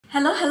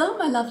Hello, hello,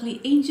 my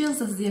lovely angels.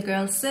 This is your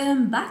girl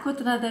Sim, back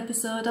with another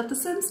episode of the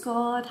Sim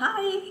Squad.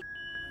 Hi!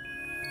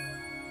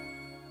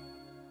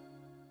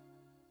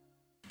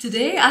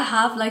 Today I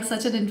have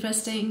such an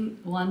interesting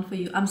one for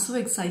you. I'm so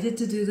excited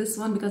to do this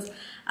one because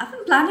I've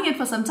been planning it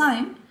for some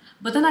time,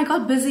 but then I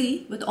got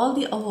busy with all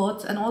the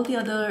awards and all the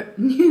other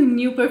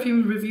new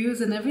perfume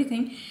reviews and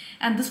everything,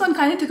 and this one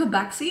kind of took a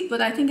backseat,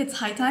 but I think it's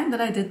high time that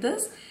I did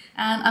this,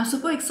 and I'm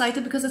super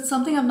excited because it's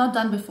something I've not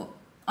done before,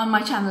 on my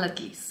channel at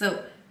least.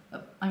 So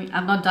I mean,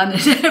 I've not done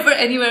it ever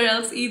anywhere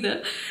else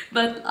either,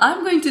 but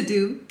I'm going to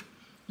do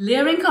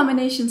layering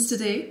combinations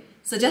today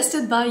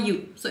suggested by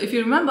you. So if you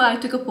remember, I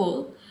took a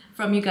poll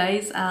from you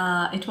guys.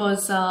 It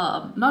was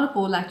not a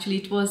poll actually,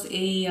 it was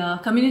a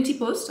community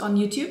post on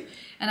YouTube,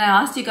 and I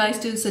asked you guys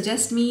to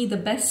suggest me the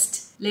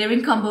best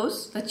layering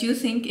combos that you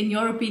think in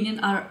your opinion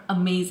are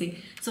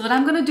amazing. So what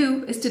I'm going to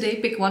do is today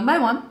pick one by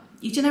one,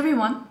 each and every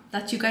one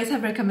that you guys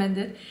have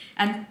recommended,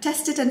 and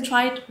test it and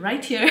try it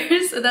right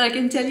here so that I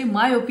can tell you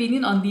my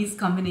opinion on these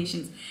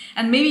combinations.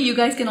 And maybe you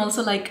guys can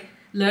also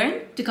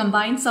learn to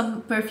combine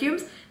some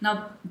perfumes.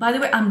 Now, by the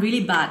way, I'm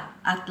really bad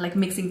at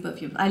mixing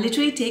perfumes. I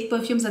literally take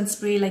perfumes and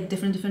spray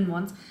different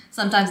ones.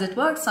 Sometimes it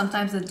works,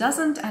 sometimes it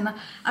doesn't. And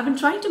I've been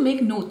trying to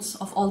make notes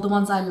of all the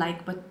ones I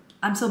like, but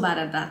I'm so bad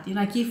at that.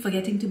 I keep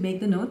forgetting to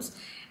make the notes,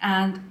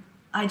 and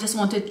I just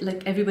wanted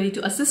everybody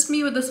to assist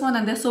me with this one,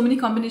 and there's so many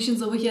combinations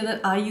over here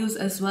that I use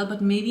as well,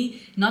 but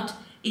maybe not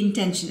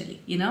intentionally,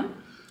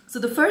 So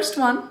the first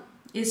one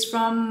is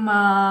from,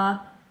 I'm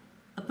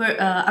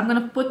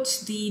gonna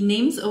put the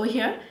names over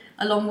here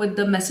along with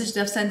the message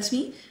they've sent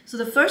me. So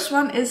the first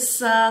one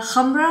is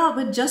Khamra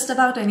with just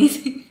about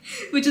anything,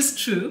 which is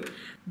true.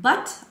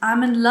 But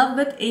I'm in love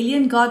with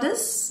Alien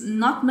Goddess,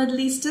 not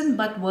Middle Eastern,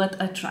 but worth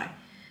a try.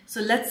 So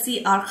let's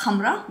see our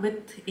Khamra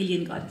with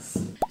Alien Goddess.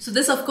 So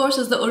this of course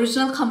is the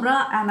original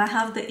Khamra, and I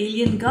have the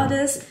Alien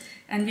Goddess,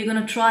 and we're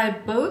gonna try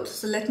both.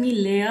 So let me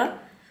layer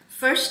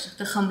first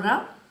the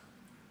Khamra,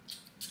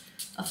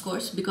 of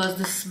course, because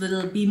this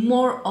will be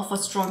more of a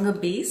stronger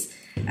base,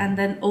 and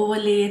then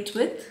overlay it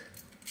with.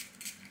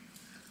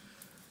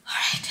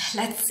 Alright,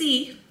 let's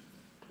see.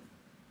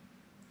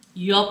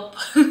 Yup.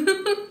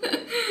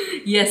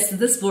 Yes,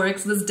 this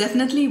works. This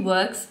definitely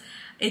works.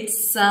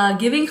 It's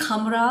giving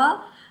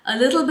Khamra a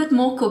little bit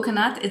more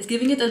coconut. It's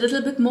giving it a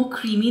little bit more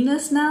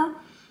creaminess now,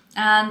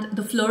 and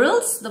the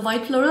florals, the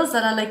white florals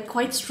that are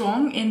quite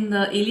strong in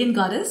the Alien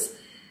Goddess,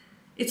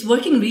 it's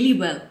working really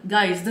well,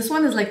 guys. This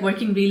one is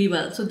working really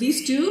well. So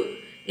these two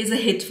is a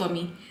hit for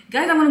me,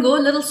 guys. I'm gonna go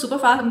a little super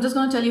fast. I'm just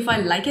gonna tell you if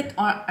I like it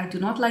or I do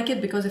not like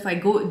it, because if I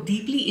go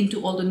deeply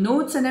into all the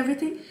notes and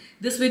everything,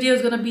 this video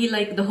is gonna be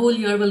the whole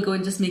year will go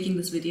in just making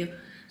this video.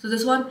 So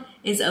this one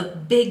is a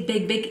big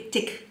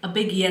tick, a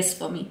big yes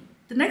for me.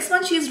 The next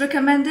one she has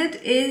recommended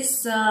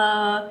is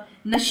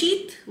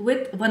Nasheet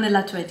with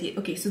Vanilla 28.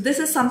 Okay, so this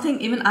is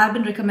something even I've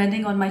been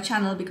recommending on my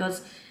channel,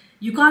 because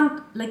you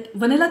can't,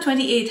 Vanilla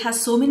 28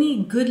 has so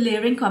many good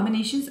layering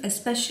combinations,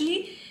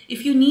 especially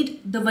if you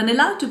need the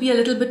vanilla to be a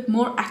little bit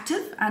more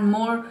active and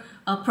more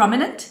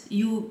prominent.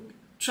 You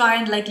try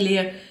and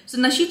layer. So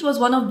Nasheet was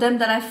one of them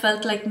that I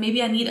felt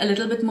maybe I need a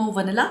little bit more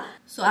vanilla.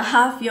 So I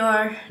have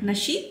your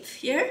Nasheet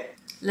here.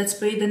 Let's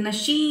spray the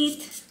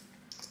Nasheet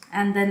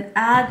and then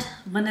add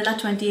Vanilla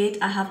 28.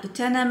 I have the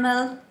 10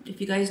 ml.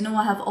 If you guys know,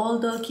 I have all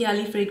the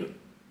Kiali fragrance.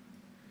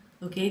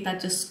 Okay,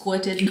 that just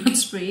squirted, not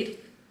sprayed.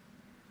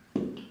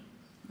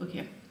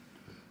 Okay.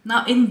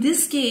 Now in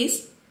this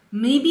case,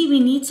 maybe we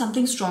need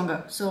something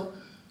stronger. So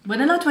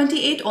Vanilla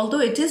 28,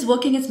 although it is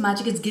working its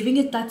magic, it's giving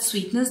it that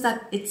sweetness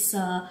that it's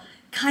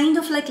kind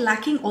of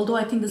lacking, although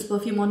I think this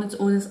perfume on its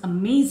own is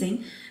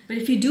amazing. But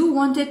if you do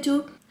want it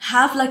to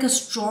have a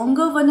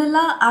stronger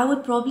vanilla, I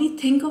would probably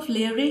think of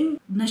layering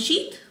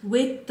Nasheet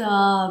with,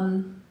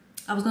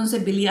 I was going to say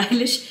Billie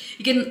Eilish.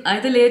 You can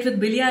either lay it with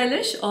Billie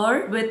Eilish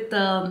or with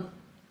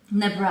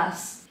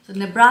Nebras. So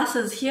Nebras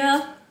is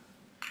here.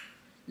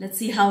 Let's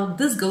see how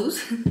this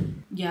goes.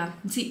 Yeah,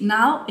 see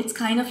now it's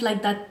kind of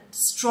that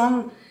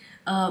strong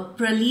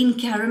praline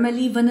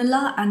caramelly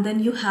vanilla, and then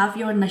you have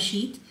your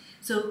Nasheet.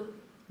 So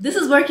this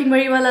is working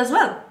very well as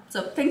well.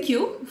 So thank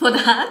you for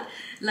that.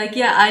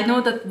 Yeah, I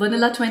know that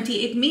Vanilla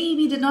 28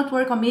 maybe did not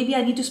work, or maybe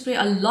I need to spray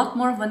a lot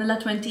more Vanilla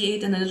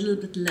 28 and a little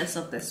bit less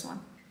of this one.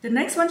 The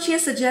next one she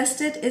has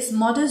suggested is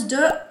Modest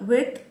Deux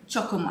with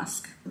Choco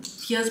Musk.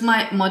 Here's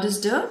my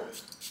Modest Deux.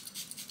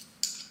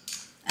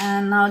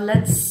 And now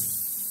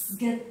let's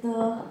get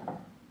the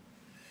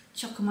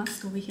Choco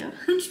Musk over here.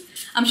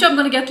 I'm sure I'm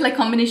going to get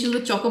combinations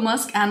with Choco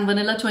Musk and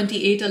Vanilla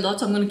 28 a lot,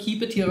 so I'm going to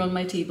keep it here on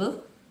my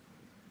table.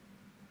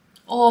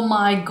 Oh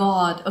my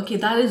god. Okay,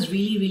 that is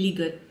really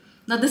good.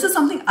 Now this is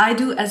something I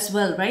do as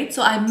well, right?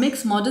 So I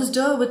mix Modest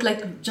Deux with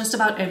just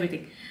about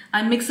everything.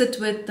 I mix it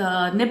with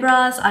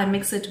Nebras, I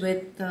mix it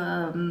with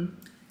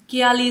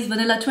Kiali's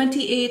Vanilla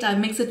 28, I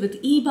mix it with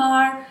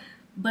E-Bar.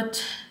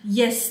 But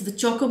yes, the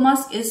Choco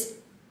Musk is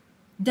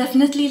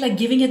definitely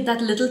giving it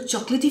that little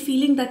chocolatey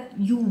feeling that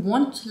you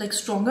want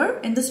stronger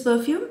in this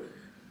perfume.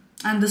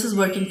 And this is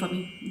working for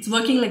me. It's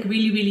working like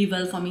really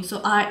well for me.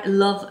 So I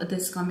love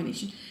this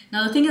combination.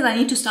 Now the thing is, I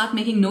need to start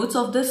making notes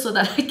of this so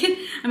that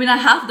I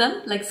have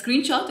them like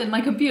screenshot in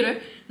my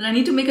computer, but I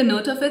need to make a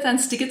note of it and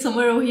stick it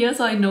somewhere over here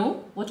so I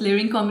know what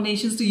layering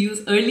combinations to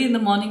use early in the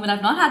morning when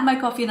I've not had my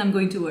coffee and I'm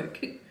going to work.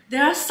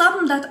 There are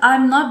some that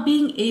I'm not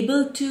being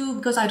able to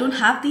because I don't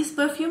have these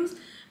perfumes,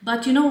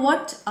 but you know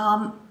what?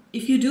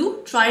 If you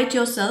do, try it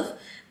yourself.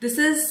 This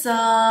is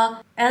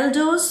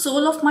Eldo's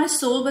Soul of My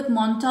Soul with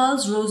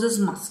Montal's Roses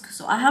Musk.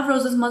 So I have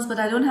Roses Musk, but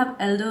I don't have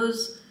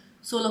Eldo's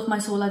Soul of My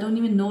Soul. I don't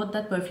even know what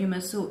that perfume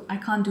is, so I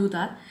can't do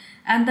that.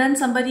 And then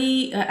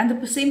somebody, and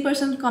the same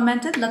person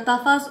commented,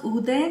 Latafa's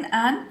Udain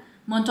and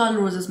Montal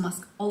Roses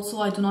Musk.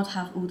 Also, I do not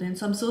have Udain,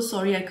 so I'm so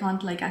sorry I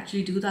can't like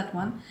actually do that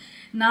one.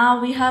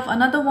 Now we have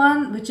another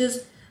one, which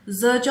is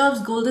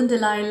Zerjov's Golden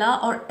Delilah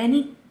or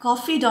any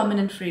coffee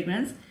dominant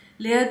fragrance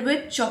layered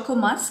with Choco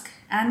Musk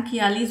and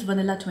Kiali's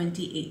Vanilla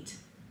 28.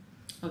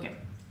 Okay,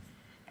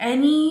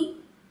 any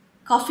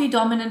coffee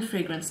dominant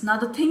fragrance. Now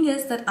the thing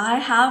is that I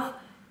have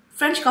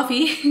French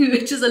coffee,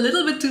 which is a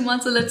little bit too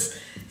much, so let's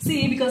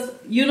see, because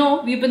you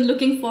know we've been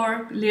looking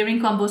for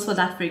layering combos for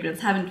that fragrance,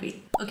 haven't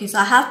we? Okay, so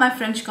I have my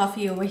French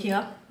coffee over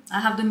here.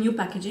 I have the new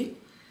packaging.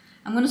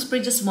 I'm going to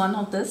spray just one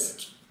of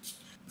this.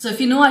 So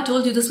if you know, I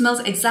told you this smells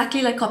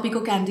exactly like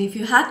Copico candy. If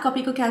you had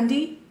Copico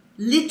candy,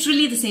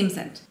 literally the same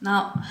scent.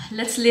 Now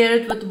let's layer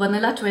it with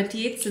Vanilla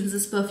 28. Since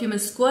this perfume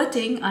is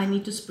squirting, I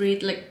need to spray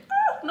it like,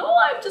 no,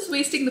 I'm just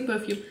wasting the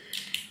perfume.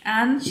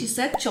 And she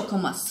said Choco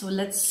Musk. So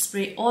let's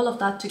spray all of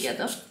that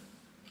together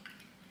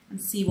and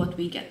see what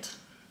we get.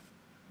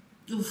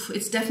 Oof,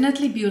 it's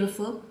definitely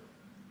beautiful.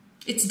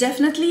 It's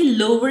definitely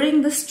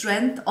lowering the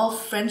strength of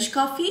French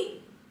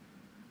coffee,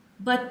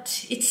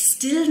 but it's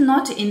still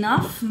not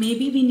enough.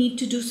 Maybe we need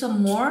to do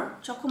some more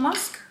Choco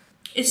Musk.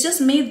 It's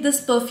just made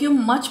this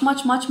perfume much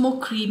more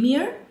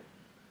creamier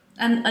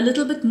and a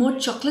little bit more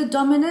chocolate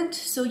dominant.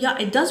 So yeah,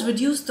 it does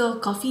reduce the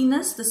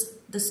coffeeness,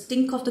 the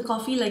stink of the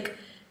coffee. Like,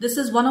 this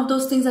is one of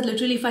those things that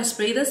literally if I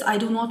spray this, I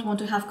do not want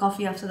to have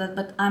coffee after that,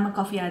 but I'm a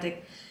coffee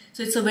addict.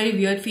 So it's a very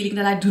weird feeling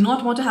that I do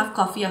not want to have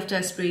coffee after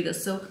I spray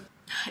this. So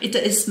it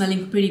is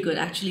smelling pretty good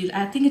actually.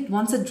 I think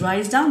once it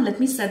dries down, let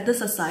me set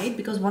this aside,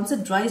 because once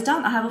it dries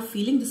down, I have a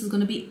feeling this is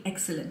going to be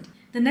excellent.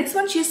 The next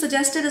one she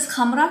suggested is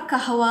Khamra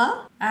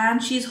Kahwa,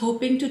 and she's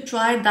hoping to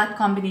try that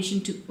combination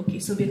too. Okay,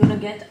 so we're going to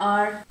get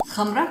our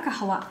Khamra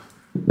Kahwa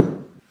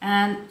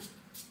and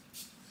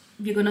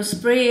we're going to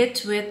spray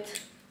it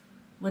with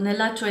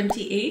Vanilla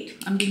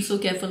 28. I'm being so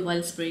careful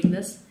while spraying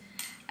this.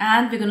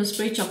 And we're going to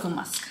spray Choco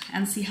Musk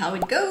and see how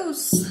it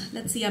goes.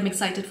 Let's see, I'm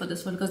excited for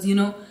this one because you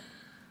know,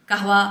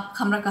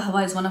 Khamra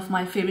Kahwa is one of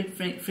my favorite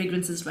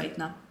fragrances right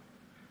now.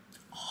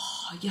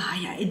 Oh,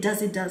 yeah, it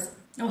does.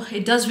 Oh,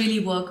 it does really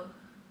work.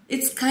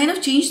 It's kind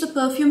of changed the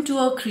perfume to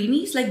a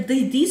creamy. It's like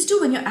these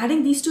two, when you're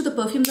adding these two, the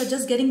perfumes are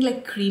just getting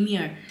like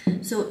creamier.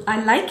 So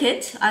I like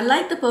it. I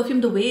like the perfume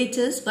the way it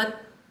is,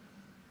 but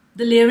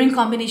the layering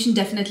combination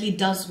definitely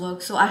does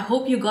work. So I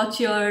hope you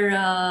got your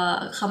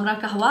Khamra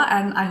Kahwa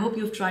and I hope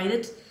you've tried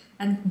it.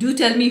 And do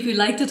tell me if you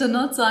liked it or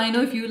not, so I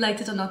know if you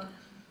liked it or not.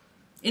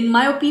 In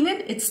my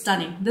opinion, it's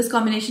stunning. This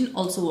combination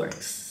also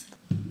works.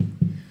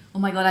 Oh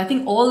my god, I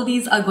think all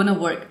these are gonna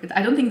work.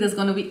 I don't think there's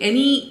gonna be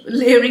any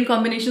layering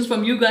combinations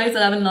from you guys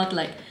that I will not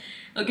like.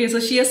 Okay, so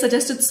she has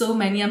suggested so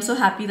many. I'm so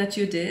happy that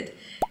you did.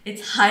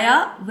 It's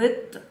Haya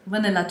with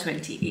Vanilla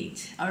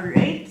 28.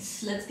 Alright,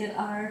 let's get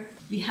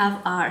we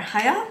have our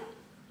Haya.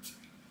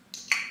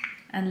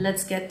 And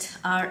let's get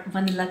our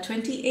Vanilla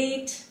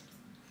 28.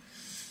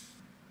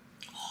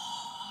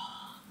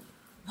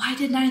 Why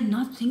did I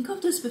not think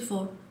of this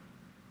before?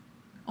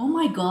 Oh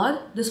my god,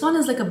 this one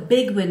is like a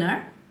big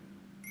winner.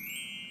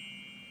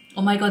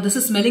 Oh my god, this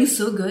is smelling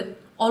so good.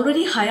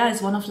 Already Haya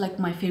is one of like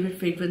my favorite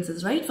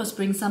fragrances, right? For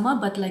spring, summer,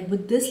 but like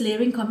with this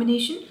layering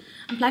combination,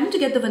 I'm planning to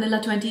get the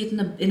Vanilla 28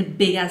 in a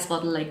big ass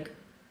bottle. Like,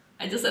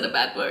 I just said a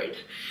bad word.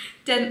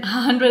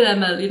 100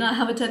 ml. You know, I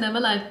have a 10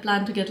 ml. I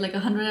plan to get like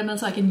 100 ml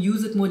so I can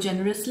use it more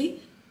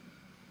generously.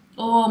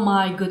 Oh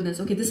my goodness.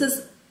 Okay, this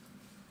is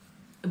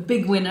a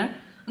big winner.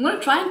 I'm going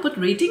to try and put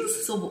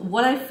ratings. So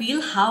what I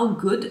feel, how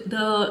good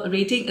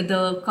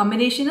the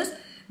combination is.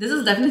 This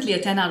is definitely a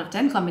 10 out of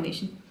 10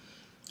 combination.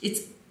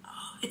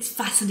 It's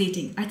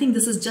fascinating. I think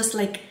this is just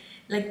like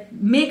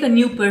make a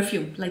new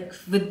perfume like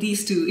with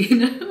these two, you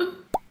know.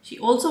 She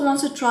also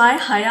wants to try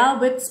Haya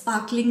with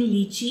sparkling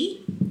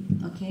lychee.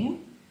 Okay,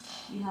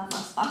 we have our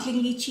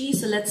sparkling lychee.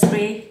 So let's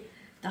spray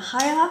the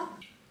Haya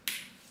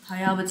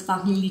with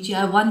sparkling lychee.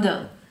 I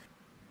wonder.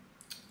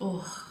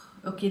 Oh,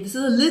 okay. This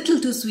is a little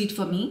too sweet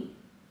for me.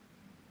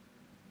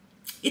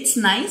 It's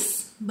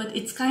nice, but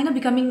it's kind of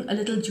becoming a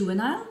little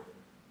juvenile,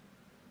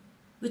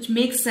 which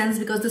makes sense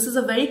because this is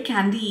a very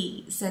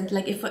candy scent.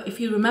 Like if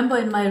you remember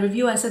in my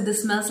review, I said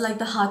this smells like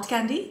the heart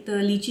candy, the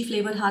lychee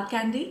flavored heart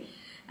candy.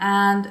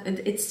 And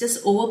it's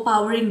just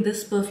overpowering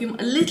this perfume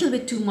a little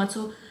bit too much.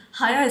 So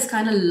Haya is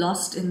kind of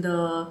lost in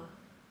the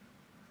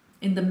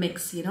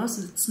mix, you know,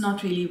 so it's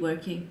not really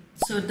working.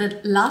 So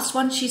the last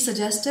one she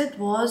suggested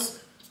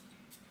was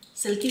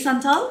Silky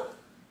Santal.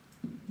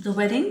 The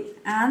Wedding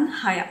and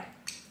Haya.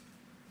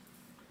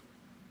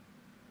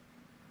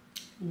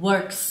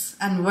 Works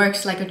and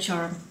works like a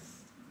charm.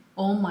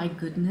 Oh my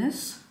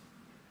goodness.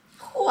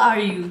 Who are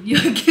you?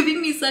 You're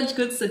giving me such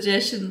good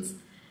suggestions.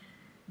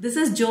 This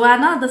is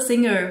Joanna the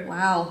singer.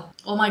 Wow.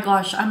 Oh my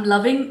gosh, I'm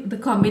loving the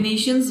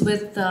combinations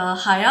with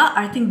Haya.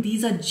 I think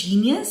these are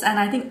genius and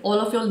I think all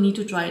of y'all need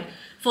to try it.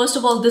 First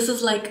of all, this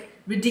is like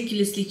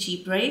ridiculously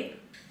cheap, right?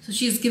 So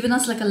she's given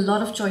us like a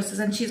lot of choices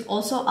and she's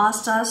also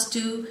asked us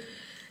to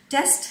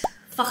test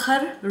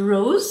Fakhar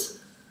Rose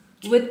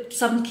with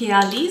some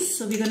Khyali's.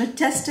 So we're going to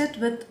test it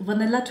with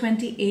Vanilla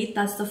 28.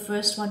 That's the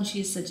first one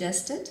she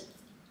suggested.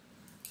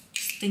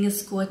 This thing is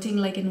squirting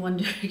like in one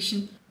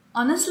direction.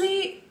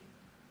 Honestly,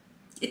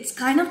 it's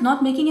kind of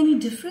not making any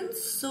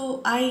difference.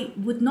 So I'm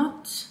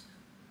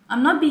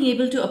not being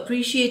able to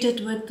appreciate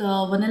it with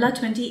Vanilla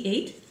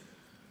 28.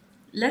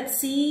 Let's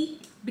see,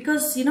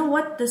 because you know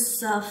what,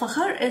 this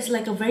Fakhar is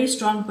like a very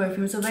strong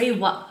perfume. It's a very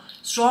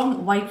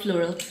strong white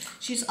floral.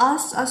 She's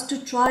asked us to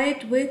try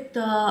it with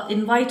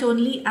Invite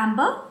Only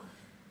Amber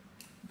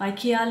by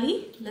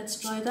Khyali. Let's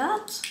try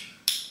that.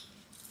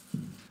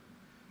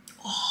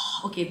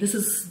 Oh, okay, this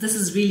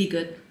is really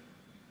good.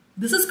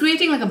 This is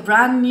creating like a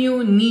brand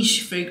new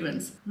niche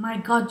fragrance. My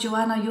God,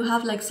 Joanna, you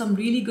have like some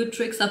really good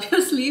tricks up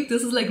your sleeve.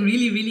 This is like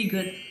really, really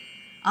good.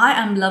 I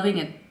am loving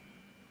it.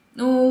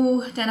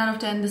 Oh, 10 out of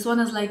 10. This one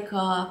is like,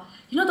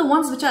 you know, the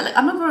ones which I like,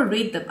 I'm not going to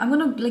rate them. I'm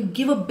going to like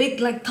give a big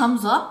like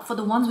thumbs up for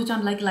the ones which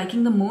I'm like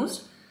liking the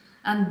most.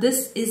 And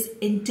this is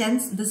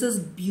intense. This is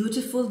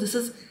beautiful. This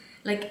is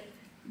like,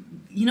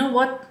 you know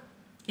what?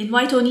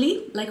 Invite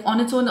Only, like on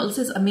its own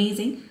also is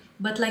amazing.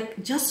 But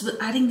like just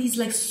with adding these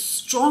like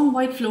strong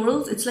white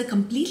florals, it's like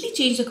completely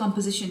changed the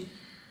composition.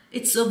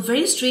 It's a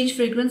very strange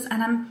fragrance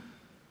and I'm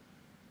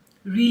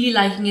really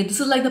liking it.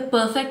 This is like the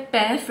perfect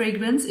pair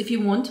fragrance if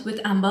you want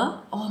with amber.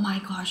 Oh my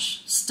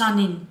gosh,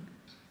 stunning.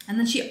 And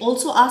then she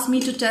also asked me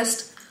to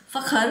test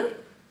Fakhar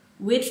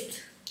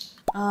with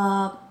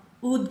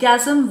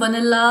Oudgasm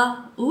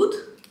Vanilla Oud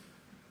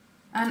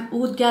and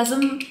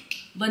Oudgasm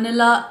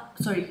Vanilla,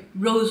 sorry,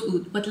 Rose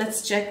Oud. But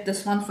let's check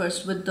this one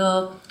first with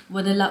the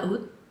Vanilla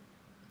Oud.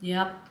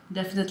 Yep,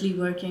 definitely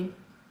working.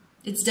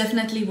 It's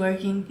definitely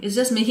working. It's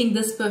just making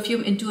this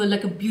perfume into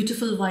like a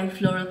beautiful white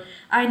floral.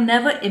 I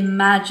never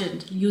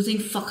imagined using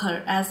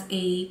Fakhar as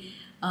a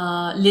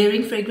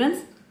layering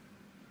fragrance.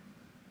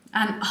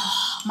 And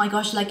oh my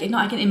gosh, like, you know,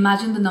 I can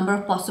imagine the number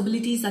of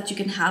possibilities that you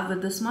can have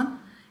with this one.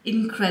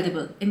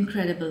 Incredible,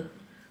 incredible.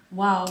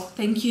 Wow,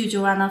 thank you,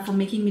 Joanna, for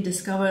making me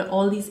discover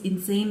all these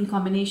insane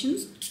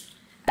combinations.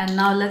 And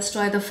now let's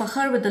try the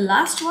Fakhar with the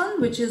last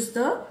one, which is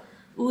the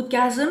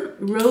Oudgasm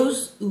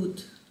Rose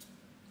Oud.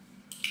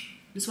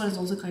 This one is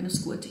also kind of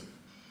squirting.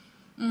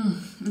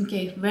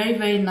 Okay, very,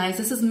 very nice.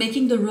 This is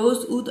making the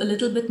Rose Oud a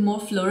little bit more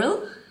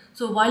floral.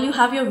 So while you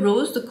have your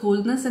rose, the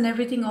coldness and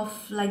everything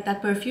of like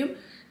that perfume,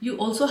 you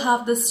also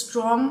have this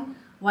strong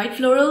white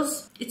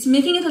florals. It's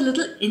making it a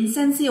little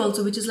incensey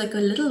also, which is like a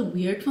little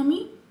weird for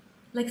me.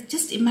 Like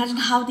just imagine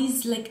how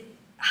these, like,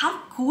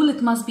 how cool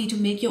it must be to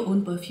make your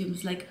own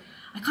perfumes. Like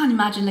I can't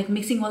imagine like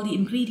mixing all the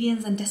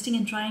ingredients and testing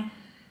and trying.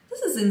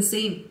 This is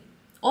insane.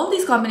 All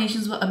these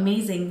combinations were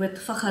amazing with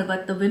Fakhar,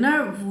 but the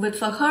winner with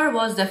Fakhar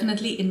was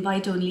definitely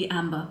Invite Only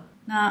Amber.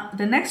 Now,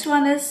 the next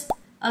one is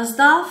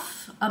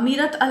Azdaf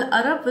Amirat Al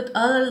Arab with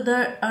Ard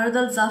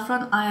Al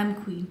Zafran I Am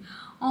Queen.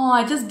 Oh,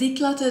 I just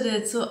decluttered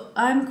it, so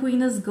I Am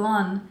Queen is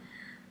gone.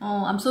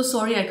 Oh, I'm so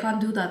sorry, I can't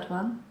do that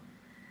one.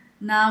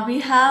 Now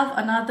we have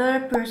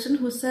another person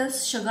who says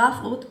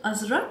Shagaf Oud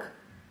Azrak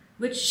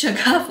with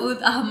Shagaf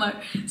Oud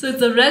Ahmar. So it's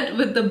the red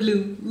with the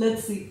blue.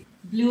 Let's see.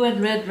 Blue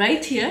and red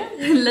right here.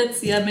 Let's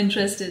see, I'm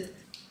interested.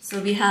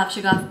 So we have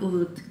Shagaf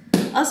Oud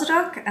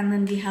Azrak and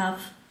then we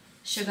have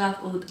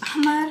Shagaf Oud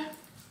Ahmar.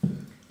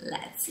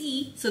 Let's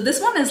see. So this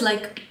one is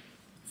like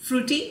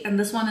fruity and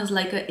this one is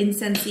like a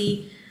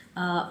incensey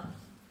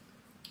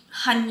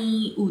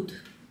honey oud.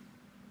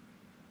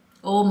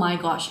 Oh my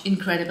gosh,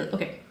 incredible.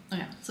 Okay,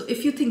 so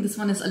if you think this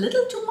one is a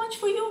little too much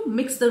for you,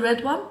 mix the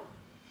red one.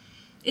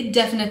 It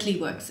definitely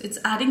works. It's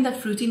adding that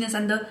fruitiness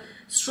and the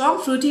strong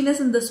fruitiness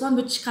in this one,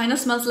 which kind of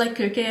smells like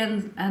Kirke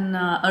and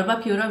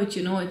Herba Pura, which,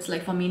 you know, it's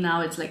like for me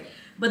now, it's like,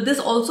 but this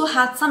also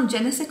had some je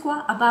ne sais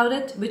quoi about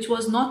it, which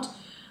was not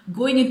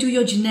going into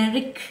your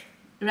generic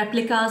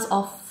replicas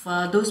of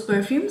those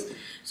perfumes.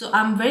 So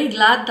I'm very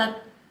glad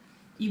that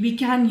we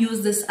can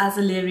use this as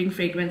a layering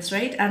fragrance,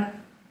 right? And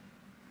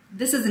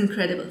this is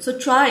incredible. So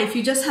try, if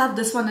you just have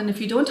this one and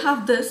if you don't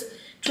have this,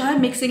 try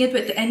mixing it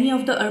with any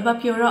of the Herba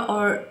Pura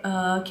or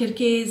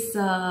Kirke's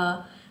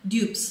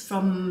dupes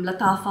from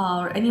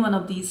Latafa or any one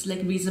of these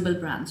like reasonable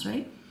brands,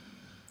 right?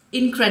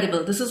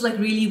 Incredible. This is like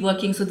really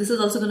working. So this is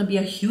also going to be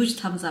a huge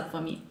thumbs up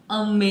for me.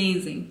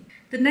 Amazing.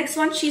 The next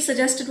one she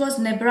suggested was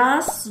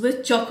Nebras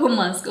with Choco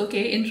Musk.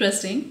 Okay,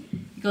 interesting.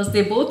 Because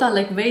they both are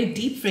like very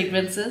deep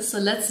fragrances. So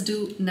let's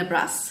do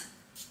Nebras.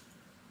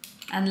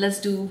 And let's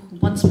do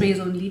one sprays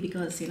only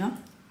because, you know,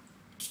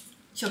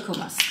 Choco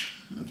Musk.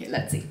 Okay,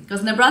 let's see.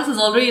 Because Nebras is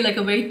already like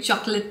a very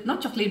chocolate,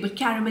 not chocolate, but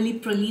caramelly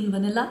praline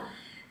vanilla.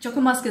 Choco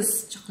Musk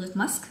is chocolate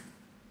musk.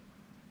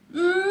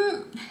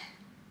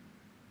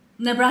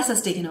 Nebraska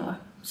has taken over.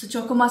 So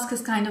Choco Musk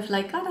is kind of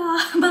like,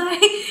 ta-da, bye.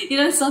 You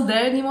know, it's not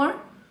there anymore.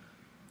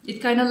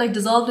 It kind of like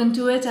dissolved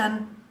into it,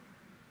 and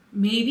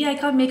maybe I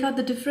can't make out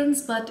the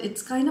difference, but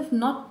it's kind of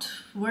not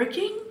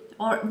working.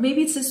 Or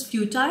maybe it's just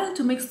futile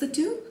to mix the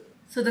two.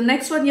 So the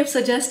next one you've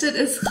suggested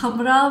is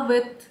Khamra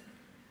with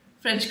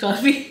French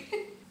coffee.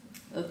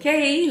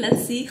 Okay,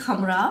 let's see,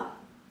 Khamra.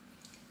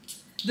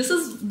 This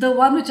is the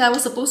one which I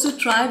was supposed to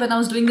try when I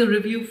was doing the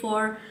review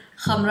for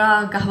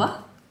Khamra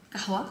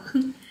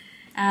Kahwa.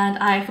 And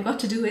I forgot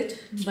to do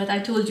it, but I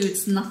told you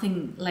it's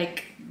nothing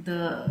like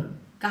the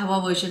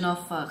Kahwa version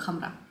of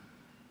Khamra.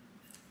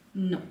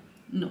 No.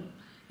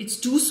 It's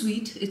too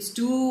sweet, it's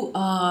too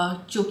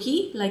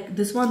choky. Like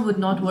this one would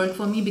not work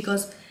for me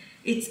because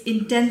it's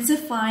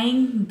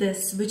intensifying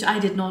this, which I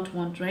did not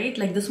want, right?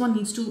 Like this one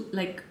needs to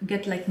like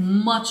get like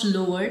much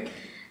lower,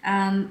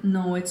 and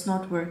no, it's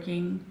not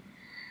working.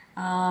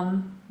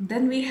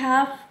 Then we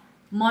have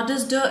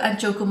Modest Deux and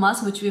Choco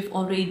Musk, which we've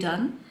already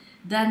done.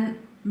 Then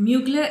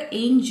Mugler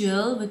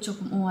Angel with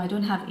Choco... Oh, I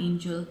don't have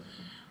Angel.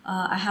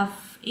 I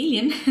have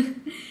Alien.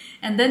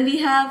 And then we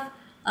have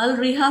Al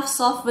Rehab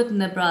Soft with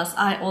Nebras.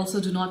 I also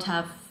do not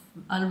have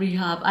Al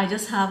Rehab. I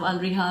just have Al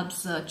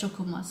Rehab's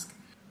Choco Musk.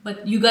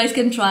 But you guys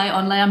can try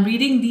online. I'm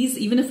reading these.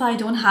 Even if I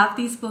don't have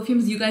these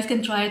perfumes, you guys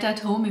can try it at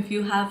home if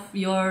you have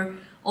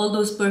all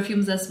those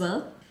perfumes as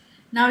well.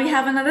 Now we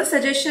have another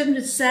suggestion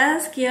which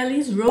says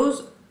Kayali's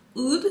Rose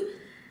Oud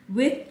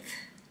with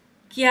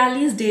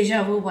Kayali's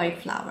Deja Vu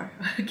White Flower.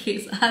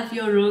 Okay, so I have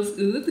your Rose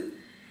Oud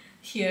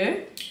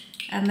here,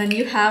 and then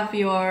you have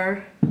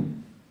your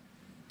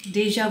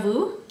Deja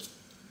Vu.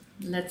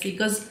 Let's see,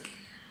 because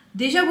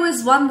Deja Vu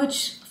is one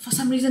which for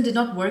some reason did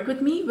not work with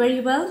me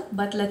very well,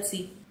 but let's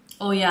see.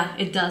 Oh yeah,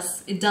 it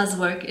does. It does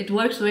work. It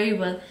works very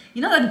well.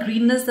 You know that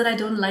greenness that I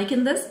don't like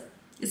in this?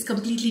 It's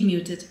completely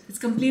muted. It's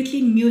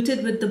completely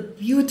muted with the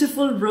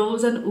beautiful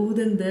rose and oud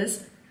in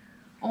this.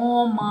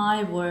 Oh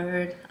my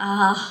word.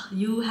 Ah,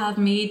 you have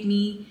made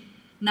me.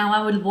 Now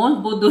I will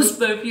want both those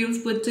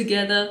perfumes put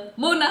together.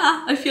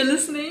 Mona, if you're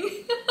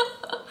listening.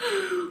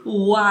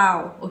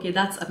 Wow. Okay,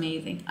 that's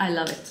amazing. I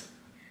love it.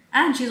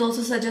 And she's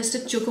also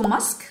suggested Choco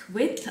Musk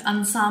with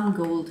Ansam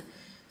Gold.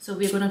 So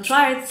we're going to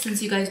try it,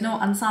 since you guys know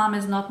Ansam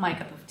is not my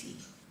cup of tea.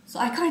 So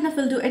I kind of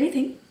will do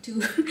anything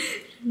to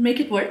make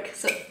it work.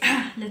 So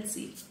let's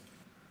see.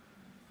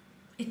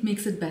 It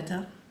makes it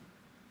better.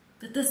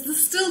 But there's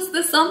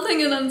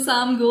something in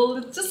Ansam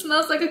Gold. It just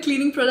smells like a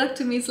cleaning product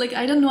to me. It's like,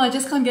 I don't know, I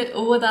just can't get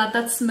over that.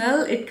 That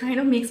smell, it kind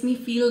of makes me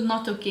feel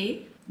not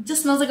okay. It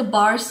just smells like a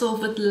bar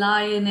soap with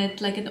lye in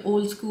it, like an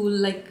old school,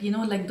 like, you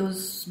know, like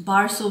those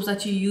bar soaps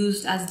that you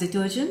used as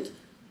detergent.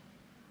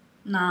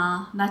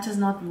 Nah, that is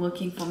not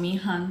working for me,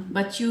 hun.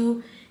 But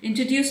you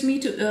introduced me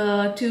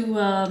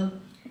to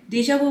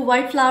Deja Vu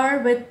White Flower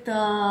with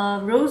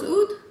Rose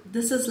Oud.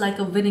 This is like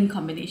a winning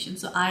combination,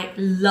 so I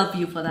love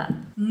you for that.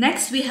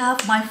 Next we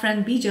have my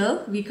friend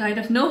Bijal. We kind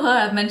of know her.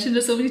 I've mentioned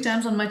her so many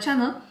times on my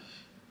channel.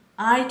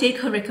 I take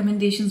her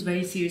recommendations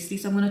very seriously,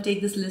 so I'm going to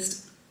take this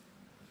list.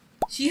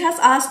 She has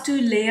asked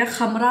to layer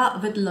Khamra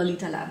with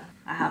Lolita Land.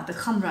 I have the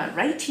Khamra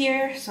right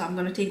here, so I'm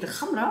going to take the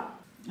Khamra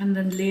and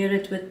then layer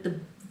it with the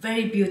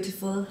very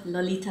beautiful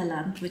Lolita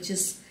Land, which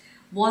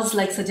was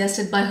like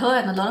suggested by her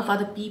and a lot of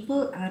other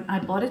people, and I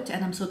bought it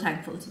and I'm so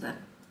thankful to them.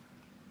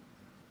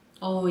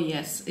 Oh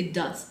yes, it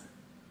does.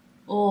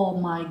 Oh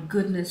my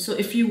goodness. So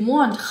if you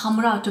want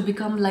Khamra to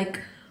become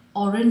like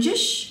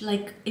orangish,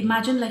 like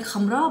imagine like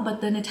Khamra, but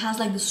then it has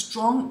like the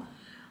strong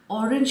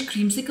orange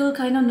creamsicle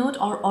kind of note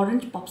or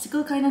orange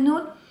popsicle kind of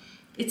note.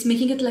 It's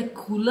making it like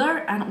cooler,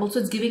 and also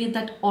it's giving it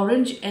that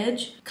orange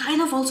edge,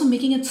 kind of also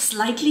making it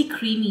slightly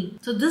creamy.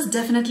 So this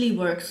definitely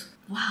works.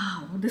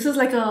 Wow, this is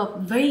like a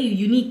very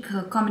unique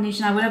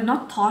combination. I would have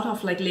not thought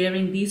of like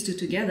layering these two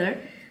together,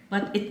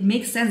 but it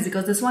makes sense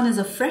because this one is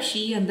a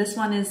freshie and this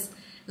one is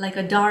like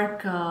a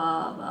dark,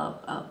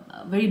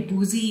 very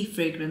boozy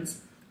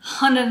fragrance.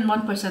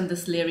 101%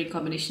 this layering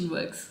combination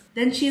works.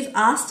 Then she's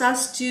asked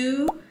us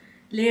to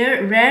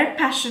layer Rare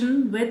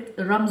Passion with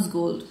Rum's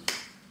Gold.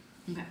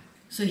 Okay.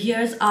 So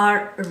here's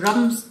our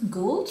Rum's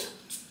Gold,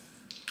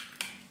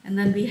 and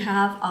then we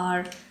have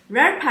our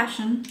Rare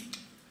Passion.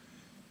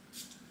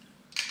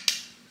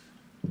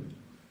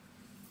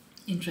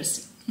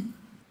 Interesting.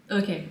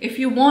 Okay, if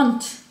you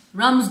want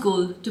Rum's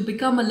Gold to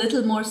become a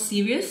little more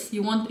serious,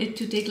 you want it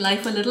to take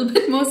life a little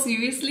bit more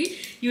seriously,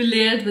 you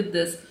layer it with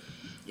this.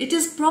 It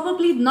is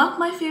probably not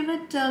my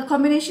favorite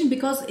combination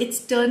because it's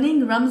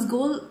turning Rum's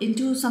Gold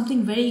into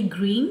something very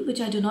green,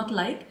 which I do not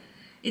like.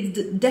 It's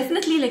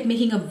definitely like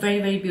making a very,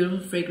 very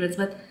beautiful fragrance,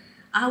 but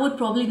I would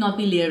probably not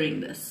be layering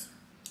this.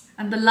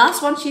 And the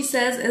last one she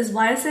says is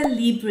YSL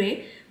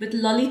Libre with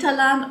Lolita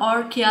Land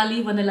or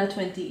Kayali Vanilla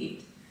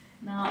 28.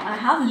 Now I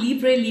have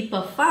Libre Le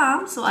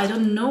Parfum, so I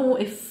don't know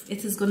if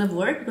it is gonna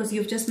work because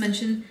you've just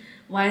mentioned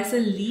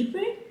YSL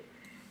Libre.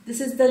 This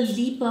is the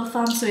Le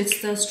Parfum, so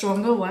it's the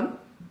stronger one.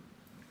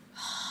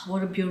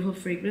 What a beautiful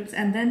fragrance.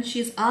 And then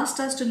she's asked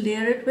us to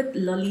layer it with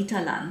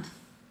Lolita Land.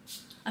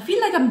 I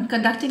feel like I'm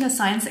conducting a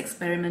science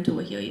experiment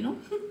over here, you know?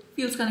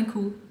 Feels kind of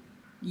cool.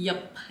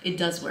 Yup, it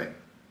does work.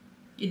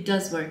 It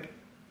does work.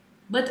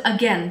 But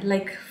again,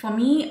 like for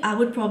me, I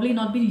would probably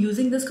not be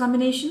using this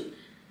combination.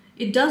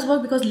 It does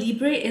work because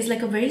Libre is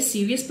like a very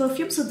serious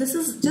perfume. So this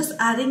is just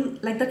adding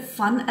like that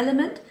fun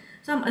element.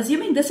 So I'm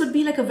assuming this would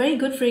be like a very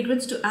good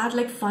fragrance to add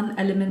like fun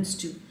elements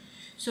to.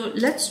 So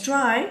let's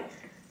try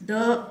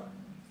the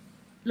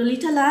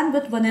Lolita Land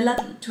with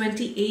Vanilla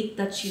 28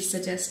 that she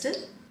suggested.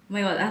 Oh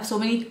my god, I have so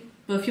many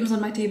perfumes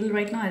on my table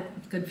right now. I'm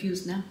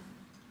confused now.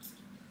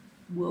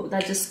 Whoa,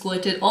 that just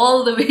squirted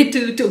all the way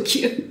to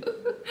Tokyo.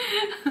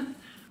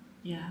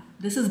 Yeah,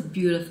 this is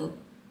beautiful.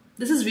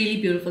 This is really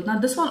beautiful. Now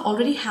this one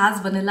already has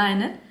vanilla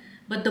in it,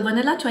 but the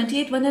Vanilla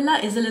 28 vanilla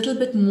is a little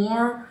bit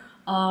more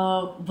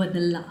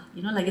vanilla.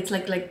 You know, like it's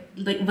like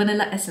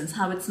vanilla essence,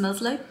 how it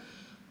smells like.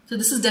 So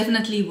this is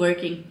definitely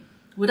working.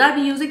 Would I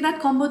be using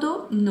that combo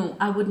though? No,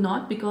 I would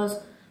not,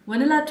 because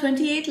Vanilla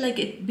 28, like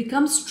it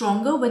becomes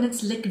stronger when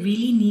it's like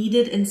really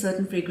needed in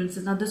certain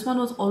fragrances. Now this one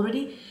was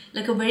already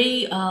like a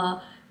very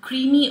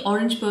creamy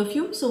orange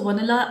perfume. So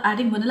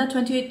adding Vanilla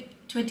 28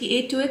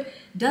 to it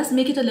does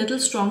make it a little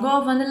stronger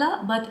of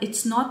vanilla, but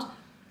it's not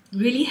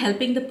really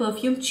helping the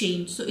perfume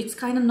change. So it's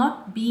kind of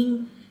not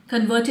being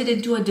converted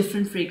into a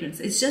different fragrance.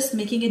 It's just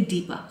making it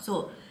deeper.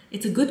 So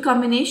it's a good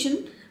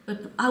combination,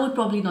 but I would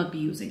probably not be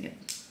using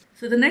it.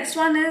 So the next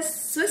one is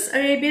Swiss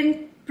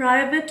Arabian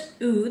Private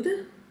Oud.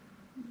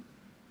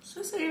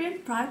 Swiss Arabian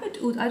Private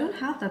Oud. I don't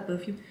have that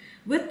perfume.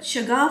 With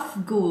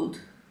Shagaf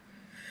Gold.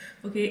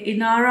 Okay,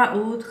 Inara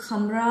Oud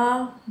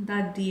Khamra,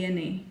 that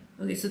DNA.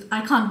 Okay, so I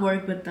can't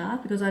work with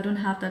that because I don't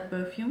have that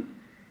perfume.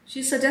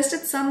 She suggested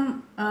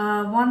some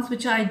ones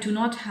which I do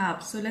not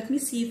have. So let me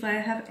see if I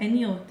have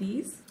any of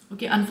these.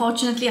 Okay,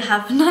 unfortunately I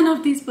have none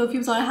of these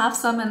perfumes. So I have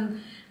some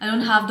and I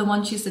don't have the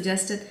one she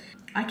suggested.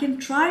 I can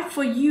try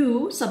for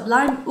you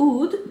Sublime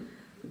Oud.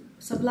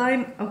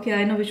 Sublime, okay,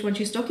 I know which one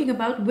she's talking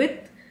about,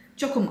 with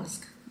Choco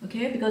Musk.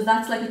 Okay, because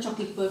that's like a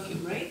chocolate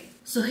perfume, right?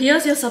 So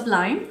here's your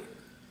Sublime.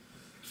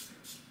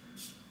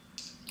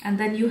 And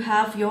then you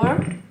have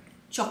your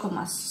Choco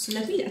Musk. So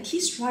let me at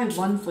least try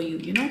one for you,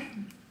 you know.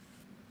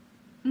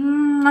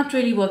 Not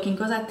really working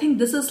because I think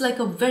this is like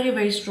a very,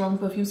 very strong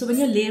perfume. So when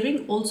you're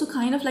layering, also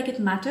kind of like it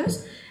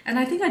matters. And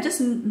I think I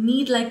just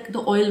need like the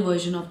oil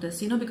version of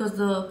this, you know, because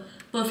the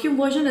perfume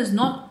version is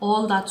not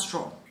all that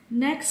strong.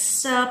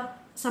 Next,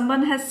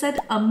 someone has said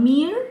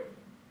Amir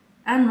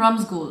and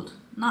Rum's Gold.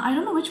 Now, I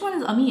don't know which one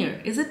is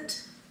Amir. Is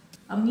it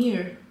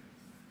Amir?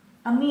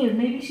 Amir,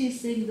 maybe she's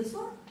saying this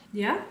one.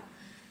 Yeah.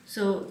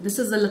 So this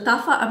is the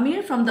Latafa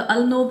Amir from the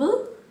Al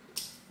Noble.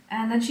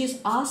 And then she's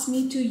asked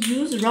me to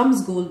use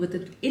Rum's Gold with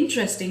it.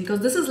 Interesting, because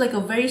this is like a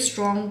very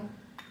strong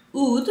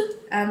oud,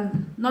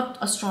 and not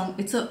a strong,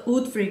 it's a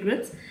oud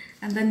fragrance.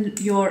 And then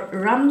your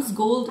Rum's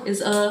Gold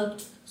is a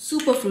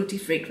super fruity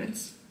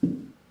fragrance.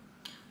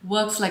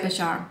 Works like a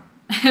charm.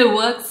 It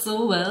works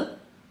so well.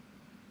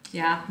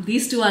 Yeah,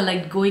 these two are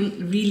like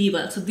going really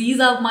well. So these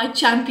are my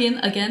champion.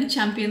 Again,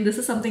 champion. This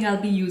is something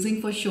I'll be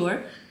using for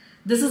sure.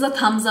 This is a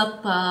thumbs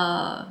up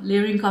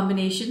layering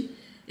combination.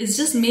 It's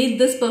just made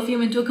this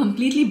perfume into a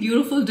completely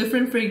beautiful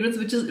different fragrance,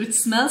 which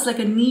smells like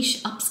a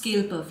niche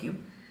upscale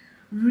perfume.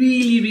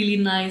 Really, really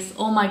nice.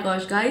 Oh my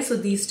gosh, guys. So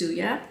these two,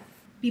 yeah.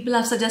 People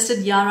have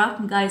suggested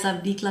Yara. Guys,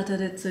 I've decluttered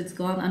it, so it's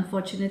gone,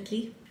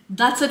 unfortunately.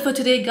 That's it for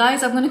today,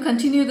 guys. I'm going to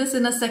continue this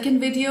in a second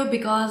video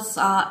because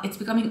it's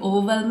becoming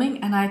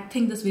overwhelming and I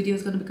think this video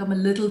is going to become a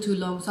little too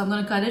long. So I'm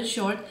going to cut it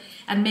short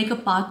and make a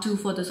part 2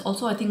 for this.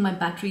 Also, I think my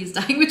battery is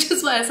dying, which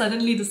is why I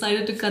suddenly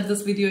decided to cut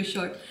this video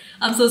short.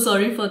 I'm so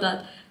sorry for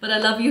that. But I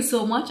love you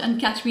so much,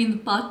 and catch me in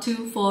part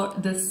 2 for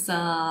this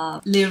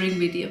layering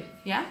video.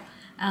 Yeah.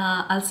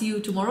 I'll see you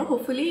tomorrow,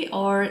 hopefully,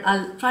 or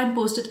I'll try and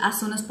post it as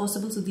soon as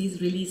possible so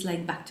these release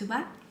like back to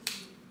back.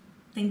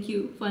 Thank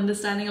you for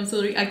understanding. I'm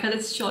sorry I cut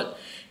it short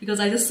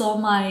because I just saw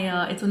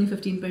my it's only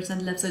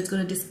 15% left, so it's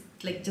gonna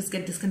just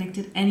get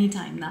disconnected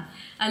anytime now.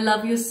 I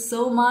love you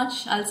so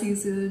much. I'll see you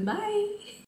soon. Bye.